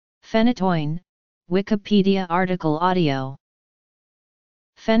Phenytoin, Wikipedia article audio.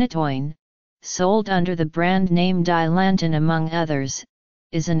 Phenytoin, sold under the brand name Dilantin among others,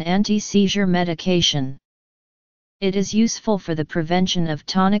 is an anti-seizure medication. It is useful for the prevention of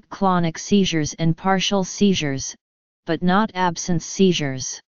tonic-clonic seizures and partial seizures, but not absence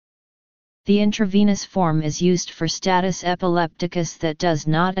seizures. The intravenous form is used for status epilepticus that does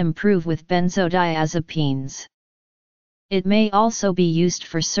not improve with benzodiazepines. It may also be used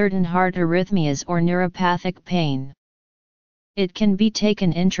for certain heart arrhythmias or neuropathic pain. It can be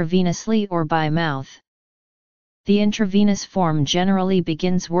taken intravenously or by mouth. The intravenous form generally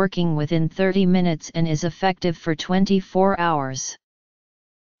begins working within 30 minutes and is effective for 24 hours.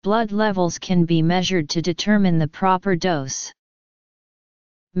 Blood levels can be measured to determine the proper dose.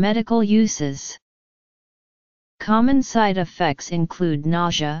 Medical uses. Common side effects include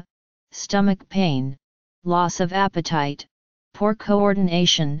nausea, stomach pain, loss of appetite, poor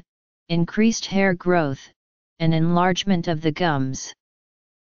coordination, increased hair growth, and enlargement of the gums.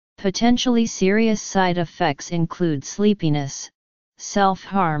 Potentially serious side effects include sleepiness,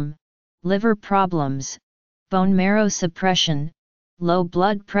 self-harm, liver problems, bone marrow suppression, low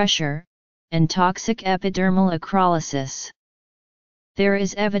blood pressure, and toxic epidermal necrolysis. There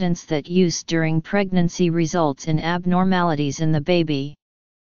is evidence that use during pregnancy results in abnormalities in the baby.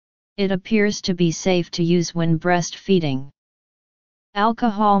 It appears to be safe to use when breastfeeding.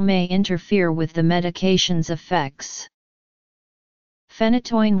 Alcohol may interfere with the medication's effects.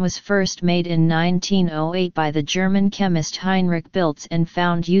 Phenytoin was first made in 1908 by the German chemist Heinrich Biltz and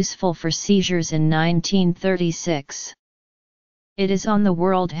found useful for seizures in 1936. It is on the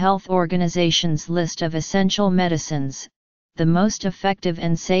World Health Organization's list of essential medicines, the most effective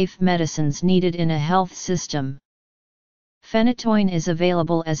and safe medicines needed in a health system. Phenytoin is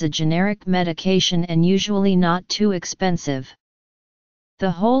available as a generic medication and usually not too expensive.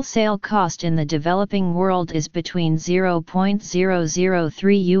 The wholesale cost in the developing world is between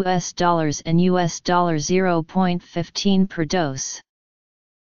 $0.003 and $0.15 per dose.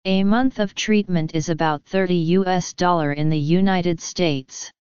 A month of treatment is about $30 in the United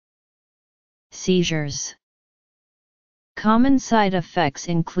States. Seizures. Common side effects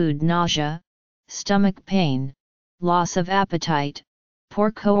include nausea, stomach pain, loss of appetite,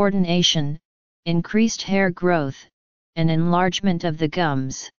 poor coordination, increased hair growth, and enlargement of the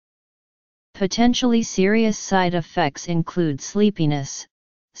gums. Potentially serious side effects include sleepiness,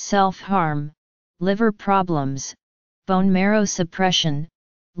 self-harm, liver problems, bone marrow suppression,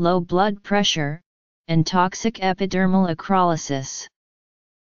 low blood pressure, and toxic epidermal necrolysis.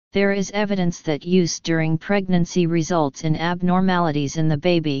 There is evidence that use during pregnancy results in abnormalities in the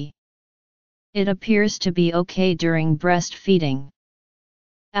baby. It appears to be okay during breastfeeding.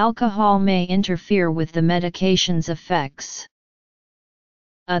 Alcohol may interfere with the medication's effects.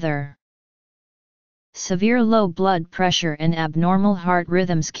 Other. Severe low blood pressure and abnormal heart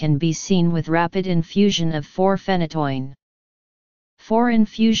rhythms can be seen with rapid infusion of 4-phenytoin. 4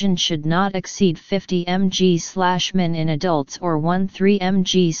 infusion should not exceed 50 mg/min in adults or 13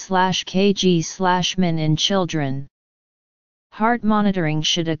 mg/kg/min in children. Heart monitoring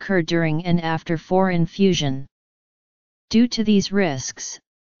should occur during and after 4 infusion. Due to these risks,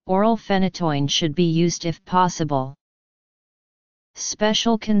 oral phenytoin should be used if possible.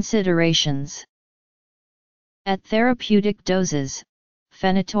 Special considerations. At therapeutic doses,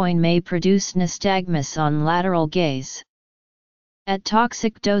 phenytoin may produce nystagmus on lateral gaze. At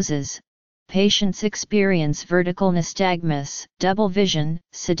toxic doses, patients experience vertical nystagmus, double vision,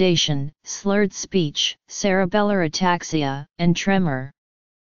 sedation, slurred speech, cerebellar ataxia, and tremor.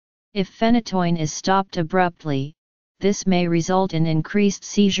 If phenytoin is stopped abruptly, this may result in increased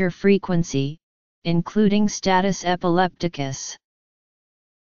seizure frequency, including status epilepticus.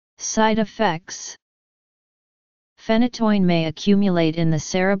 Side effects. Phenytoin may accumulate in the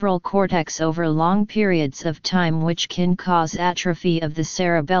cerebral cortex over long periods of time, which can cause atrophy of the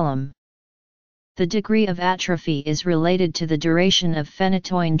cerebellum. The degree of atrophy is related to the duration of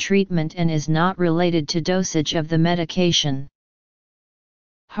phenytoin treatment and is not related to dosage of the medication.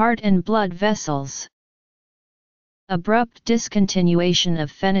 Heart and blood vessels. Abrupt discontinuation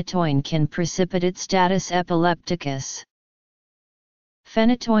of phenytoin can precipitate status epilepticus.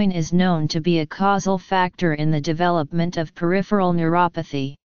 Phenytoin is known to be a causal factor in the development of peripheral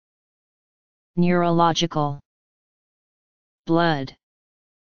neuropathy. Neurological. Blood.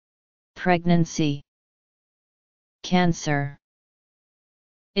 Pregnancy. Cancer.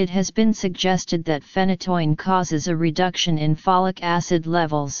 It has been suggested that phenytoin causes a reduction in folic acid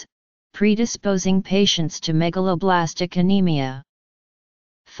levels, predisposing patients to megaloblastic anemia.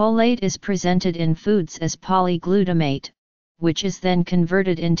 Folate is presented in foods as polyglutamate, which is then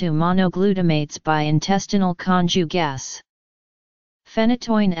converted into monoglutamates by intestinal conjugase.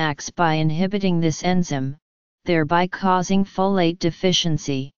 Phenytoin acts by inhibiting this enzyme, thereby causing folate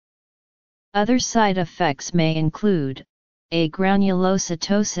deficiency. Other side effects may include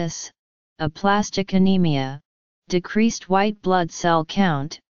agranulocytosis, aplastic anemia, decreased white blood cell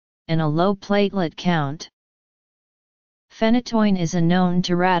count, and a low platelet count. Phenytoin is a known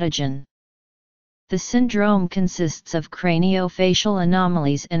teratogen. The syndrome consists of craniofacial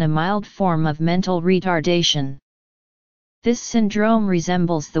anomalies and a mild form of mental retardation. This syndrome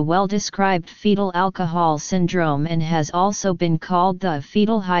resembles the well-described fetal alcohol syndrome and has also been called the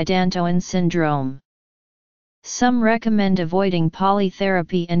fetal hydantoin syndrome. Some recommend avoiding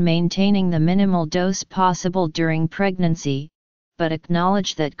polytherapy and maintaining the minimal dose possible during pregnancy, but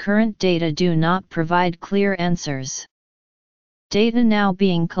acknowledge that current data do not provide clear answers. Data now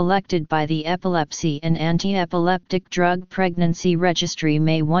being collected by the Epilepsy and Anti-Epileptic Drug Pregnancy Registry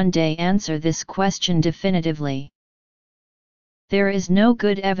may one day answer this question definitively. There is no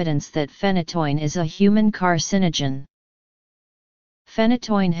good evidence that phenytoin is a human carcinogen.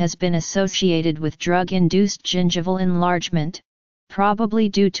 Phenytoin has been associated with drug-induced gingival enlargement, probably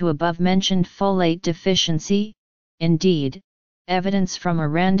due to above-mentioned folate deficiency. Indeed, evidence from a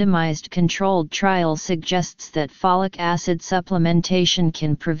randomized controlled trial suggests that folic acid supplementation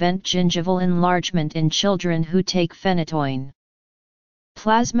can prevent gingival enlargement in children who take phenytoin.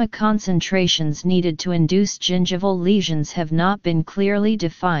 Plasma concentrations needed to induce gingival lesions have not been clearly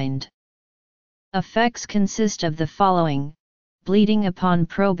defined. Effects consist of the following: bleeding upon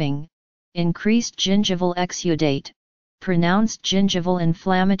probing, increased gingival exudate, pronounced gingival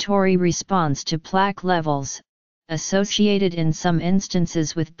inflammatory response to plaque levels, associated in some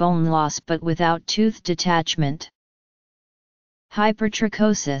instances with bone loss but without tooth detachment.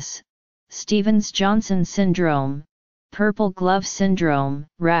 Hypertrichosis, Stevens-Johnson syndrome, purple glove syndrome,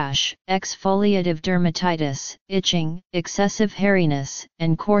 rash, exfoliative dermatitis, itching, excessive hairiness,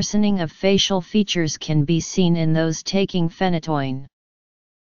 and coarsening of facial features can be seen in those taking phenytoin.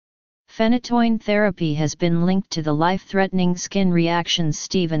 Phenytoin therapy has been linked to the life-threatening skin reactions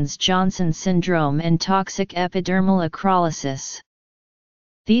Stevens-Johnson syndrome and toxic epidermal necrolysis.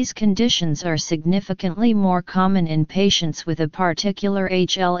 These conditions are significantly more common in patients with a particular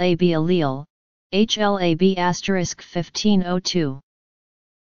HLA-B allele, HLA-B *1502.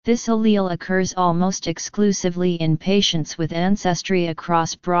 This allele occurs almost exclusively in patients with ancestry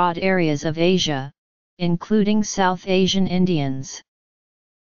across broad areas of Asia, including South Asian Indians.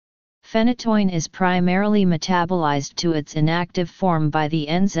 Phenytoin is primarily metabolized to its inactive form by the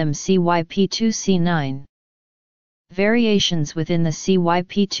enzyme CYP2C9. Variations within the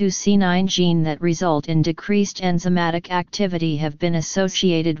CYP2C9 gene that result in decreased enzymatic activity have been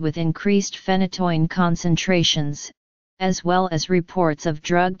associated with increased phenytoin concentrations, as well as reports of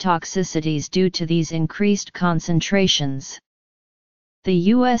drug toxicities due to these increased concentrations.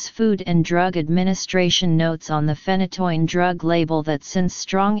 The U.S. Food and Drug Administration notes on the phenytoin drug label that since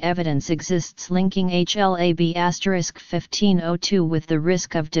strong evidence exists linking HLA-B *1502 with the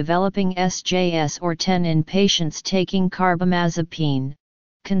risk of developing SJS or TEN in patients taking carbamazepine,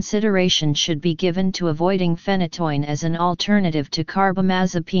 consideration should be given to avoiding phenytoin as an alternative to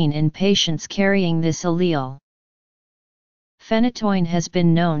carbamazepine in patients carrying this allele. Phenytoin has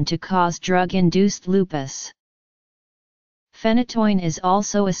been known to cause drug-induced lupus. Phenytoin is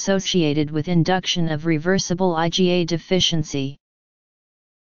also associated with induction of reversible IgA deficiency.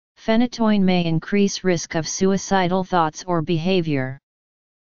 Phenytoin may increase risk of suicidal thoughts or behavior.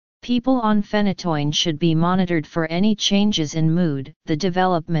 People on phenytoin should be monitored for any changes in mood, the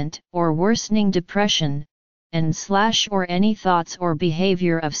development or worsening depression, and/or any thoughts or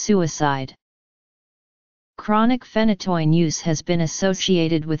behavior of suicide. Chronic phenytoin use has been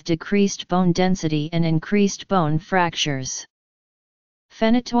associated with decreased bone density and increased bone fractures.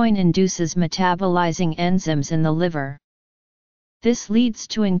 Phenytoin induces metabolizing enzymes in the liver. This leads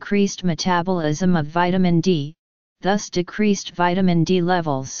to increased metabolism of vitamin D, thus decreased vitamin D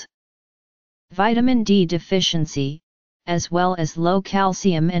levels. Vitamin D deficiency, as well as low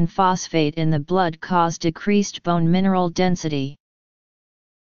calcium and phosphate in the blood cause decreased bone mineral density.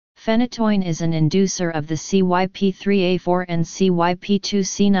 Phenytoin is an inducer of the CYP3A4 and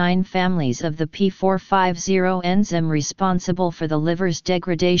CYP2C9 families of the P450 enzyme responsible for the liver's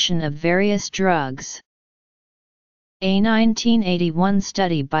degradation of various drugs. A 1981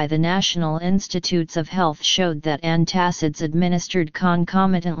 study by the National Institutes of Health showed that antacids administered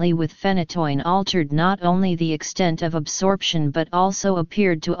concomitantly with phenytoin altered not only the extent of absorption but also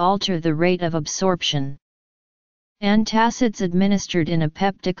appeared to alter the rate of absorption. Antacids administered in a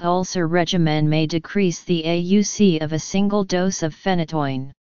peptic ulcer regimen may decrease the AUC of a single dose of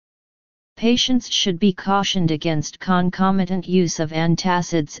phenytoin. Patients should be cautioned against concomitant use of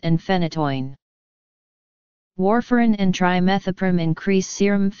antacids and phenytoin. Warfarin and trimethoprim increase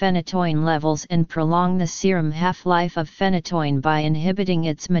serum phenytoin levels and prolong the serum half-life of phenytoin by inhibiting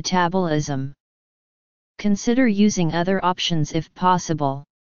its metabolism. Consider using other options if possible.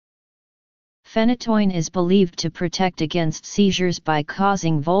 Phenytoin is believed to protect against seizures by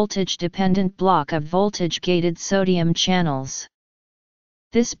causing voltage-dependent block of voltage-gated sodium channels.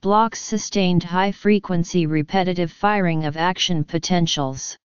 This blocks sustained high-frequency repetitive firing of action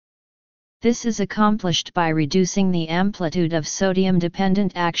potentials. This is accomplished by reducing the amplitude of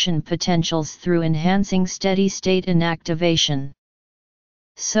sodium-dependent action potentials through enhancing steady-state inactivation.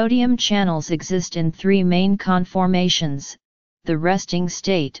 Sodium channels exist in three main conformations: the resting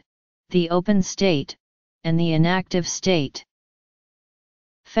state, the open state, and the inactive state.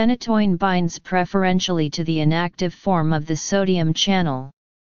 Phenytoin binds preferentially to the inactive form of the sodium channel.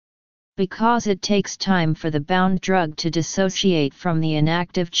 Because it takes time for the bound drug to dissociate from the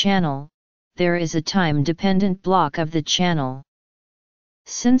inactive channel, there is a time-dependent block of the channel.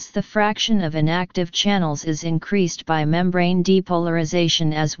 Since the fraction of inactive channels is increased by membrane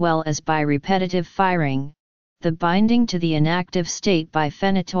depolarization as well as by repetitive firing, the binding to the inactive state by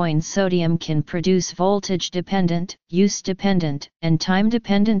phenytoin sodium can produce voltage-dependent, use-dependent, and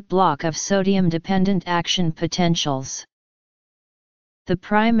time-dependent block of sodium-dependent action potentials. The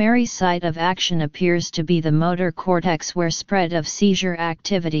primary site of action appears to be the motor cortex, where spread of seizure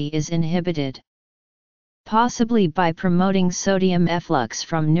activity is inhibited. Possibly by promoting sodium efflux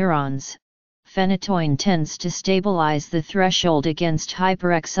from neurons, phenytoin tends to stabilize the threshold against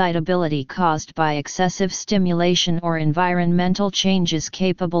hyperexcitability caused by excessive stimulation or environmental changes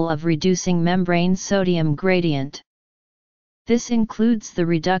capable of reducing membrane sodium gradient. This includes the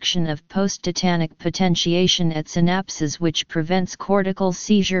reduction of post-tetanic potentiation at synapses, which prevents cortical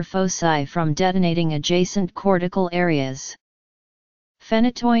seizure foci from detonating adjacent cortical areas.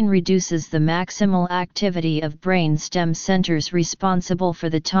 Phenytoin reduces the maximal activity of brain stem centers responsible for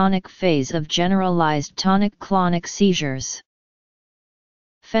the tonic phase of generalized tonic-clonic seizures.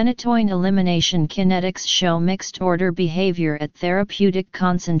 Phenytoin elimination kinetics show mixed-order behavior at therapeutic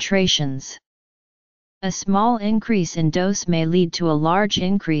concentrations. A small increase in dose may lead to a large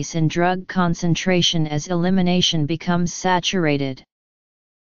increase in drug concentration as elimination becomes saturated.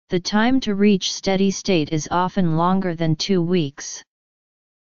 The time to reach steady state is often longer than 2 weeks.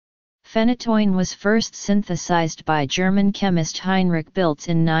 Phenytoin was first synthesized by German chemist Heinrich Biltz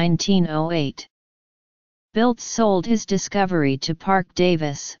in 1908. Biltz sold his discovery to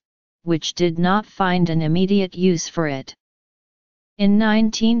Parke-Davis, which did not find an immediate use for it. In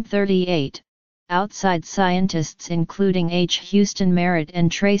 1938, outside scientists including H. Houston Merritt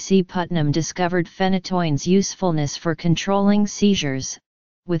and Tracy Putnam discovered phenytoin's usefulness for controlling seizures,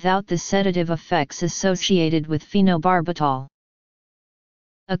 without the sedative effects associated with phenobarbital.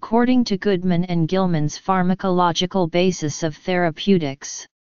 According to Goodman and Gilman's pharmacological basis of therapeutics.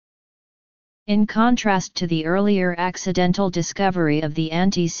 In contrast to the earlier accidental discovery of the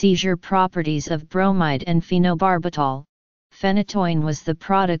anti-seizure properties of bromide and phenobarbital, phenytoin was the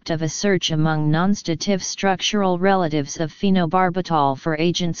product of a search among non-stative structural relatives of phenobarbital for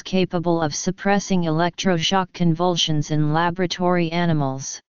agents capable of suppressing electroshock convulsions in laboratory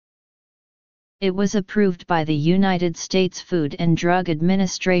animals. It was approved by the United States Food and Drug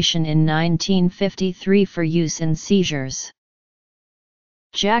Administration in 1953 for use in seizures.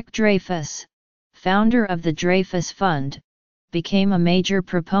 Jack Dreyfus, founder of the Dreyfus Fund, became a major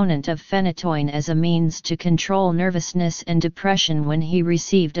proponent of phenytoin as a means to control nervousness and depression when he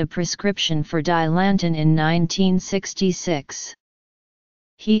received a prescription for Dilantin in 1966.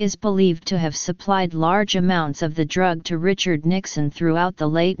 He is believed to have supplied large amounts of the drug to Richard Nixon throughout the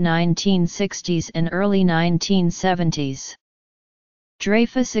late 1960s and early 1970s.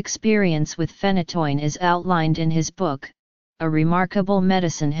 Dreyfus' experience with phenytoin is outlined in his book, A Remarkable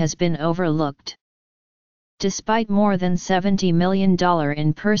Medicine Has Been Overlooked. Despite more than $70 million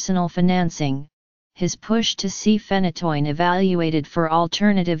in personal financing, his push to see phenytoin evaluated for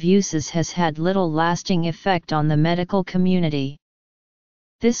alternative uses has had little lasting effect on the medical community.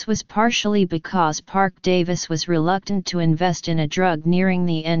 This was partially because Parke-Davis was reluctant to invest in a drug nearing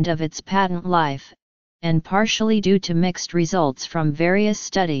the end of its patent life, and partially due to mixed results from various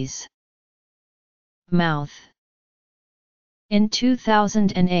studies. Mouth. In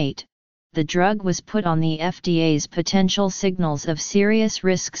 2008, the drug was put on the FDA's potential signals of serious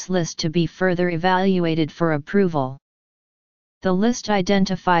risks list to be further evaluated for approval. The list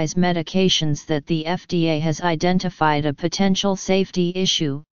identifies medications that the FDA has identified a potential safety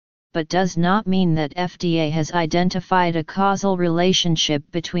issue, but does not mean that FDA has identified a causal relationship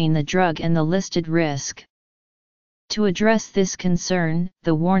between the drug and the listed risk. To address this concern,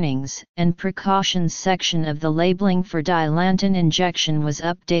 the Warnings and Precautions section of the labeling for Dilantin injection was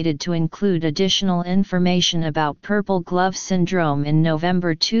updated to include additional information about purple glove syndrome in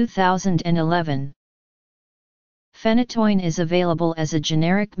November 2011. Phenytoin is available as a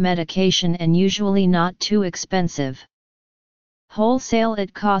generic medication and usually not too expensive. Wholesale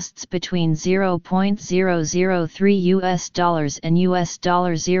it costs between $0.003 and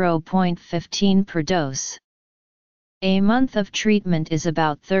 $0.15 per dose. A month of treatment is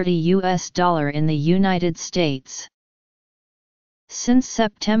about $30 in the United States. Since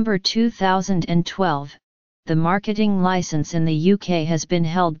September 2012, the marketing license in the UK has been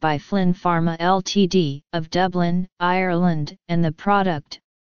held by Flynn Pharma Ltd. of Dublin, Ireland, and the product,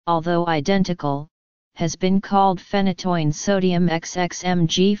 although identical, has been called Phenytoin Sodium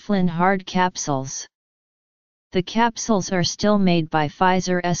XXMG Flynn Hard Capsules. The capsules are still made by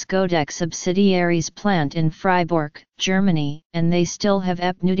Pfizer's Codex subsidiaries plant in Freiburg, Germany, and they still have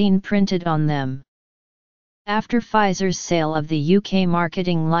Epnutine printed on them. After Pfizer's sale of the UK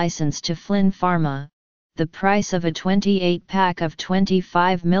marketing license to Flynn Pharma, the price of a 28-pack of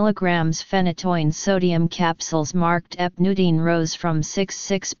 25 mg phenytoin sodium capsules marked Epnutine rose from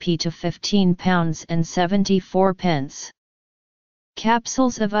 66p to £15.74.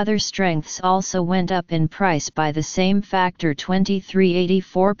 Capsules of other strengths also went up in price by the same factor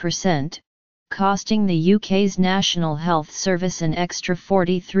 23.84%, costing the UK's National Health Service an extra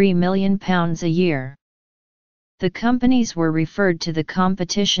 £43 million a year. The companies were referred to the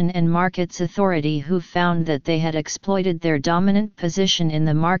Competition and Markets Authority, who found that they had exploited their dominant position in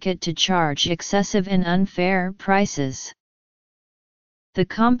the market to charge excessive and unfair prices. The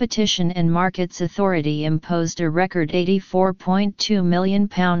Competition and Markets Authority imposed a record £84.2 million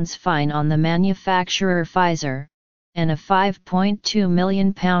fine on the manufacturer Pfizer, and a £5.2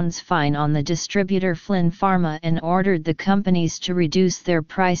 million fine on the distributor Flynn Pharma, and ordered the companies to reduce their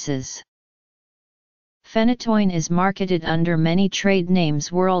prices. Phenytoin is marketed under many trade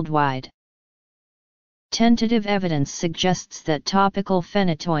names worldwide. Tentative evidence suggests that topical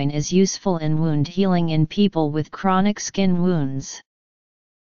phenytoin is useful in wound healing in people with chronic skin wounds.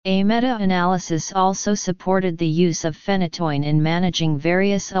 A meta-analysis also supported the use of phenytoin in managing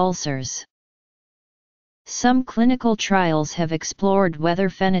various ulcers. Some clinical trials have explored whether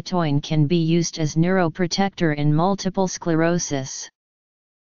phenytoin can be used as neuroprotector in multiple sclerosis.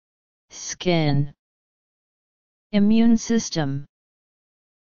 Skin, immune system,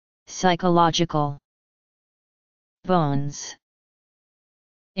 psychological, bones,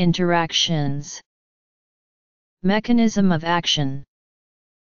 interactions, mechanism of action,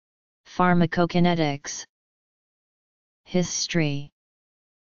 pharmacokinetics, history,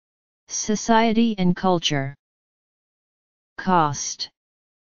 society and culture, cost,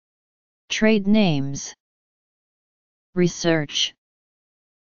 trade names, research.